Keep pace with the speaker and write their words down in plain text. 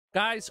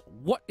Guys,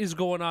 what is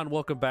going on?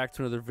 Welcome back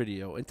to another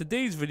video. In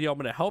today's video, I'm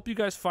going to help you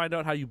guys find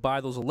out how you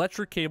buy those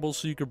electric cables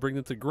so you can bring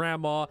them to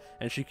grandma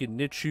and she can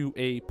knit you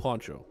a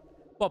poncho.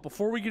 But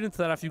before we get into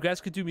that, if you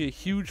guys could do me a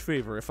huge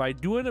favor, if I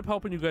do end up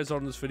helping you guys out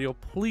in this video,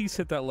 please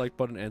hit that like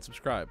button and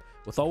subscribe.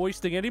 Without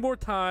wasting any more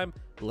time,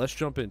 let's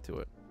jump into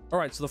it.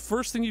 Alright, so the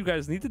first thing you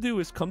guys need to do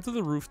is come to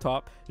the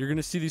rooftop. You're going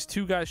to see these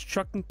two guys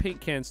chucking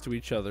paint cans to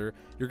each other.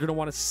 You're going to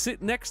want to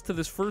sit next to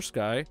this first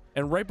guy,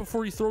 and right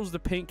before he throws the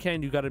paint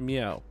can, you got to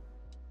meow.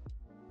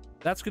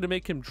 That's going to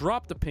make him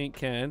drop the paint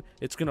can.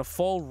 It's going to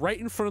fall right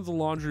in front of the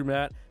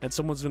laundromat, and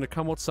someone's going to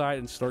come outside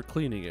and start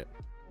cleaning it.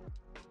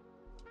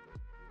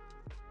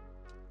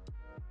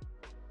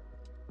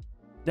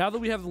 Now that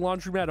we have the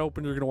laundromat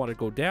open, you're going to want to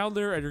go down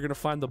there, and you're going to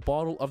find the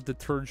bottle of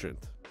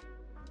detergent.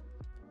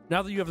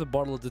 Now that you have the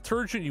bottle of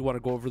detergent, you want to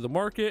go over to the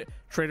market,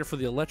 trade it for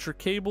the electric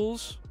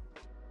cables,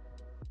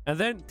 and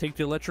then take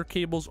the electric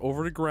cables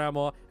over to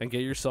grandma and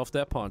get yourself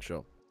that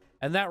poncho.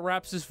 And that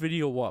wraps this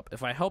video up.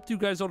 If I helped you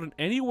guys out in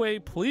any way,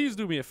 please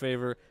do me a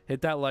favor,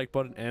 hit that like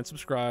button and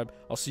subscribe.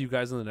 I'll see you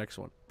guys in the next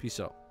one.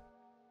 Peace out.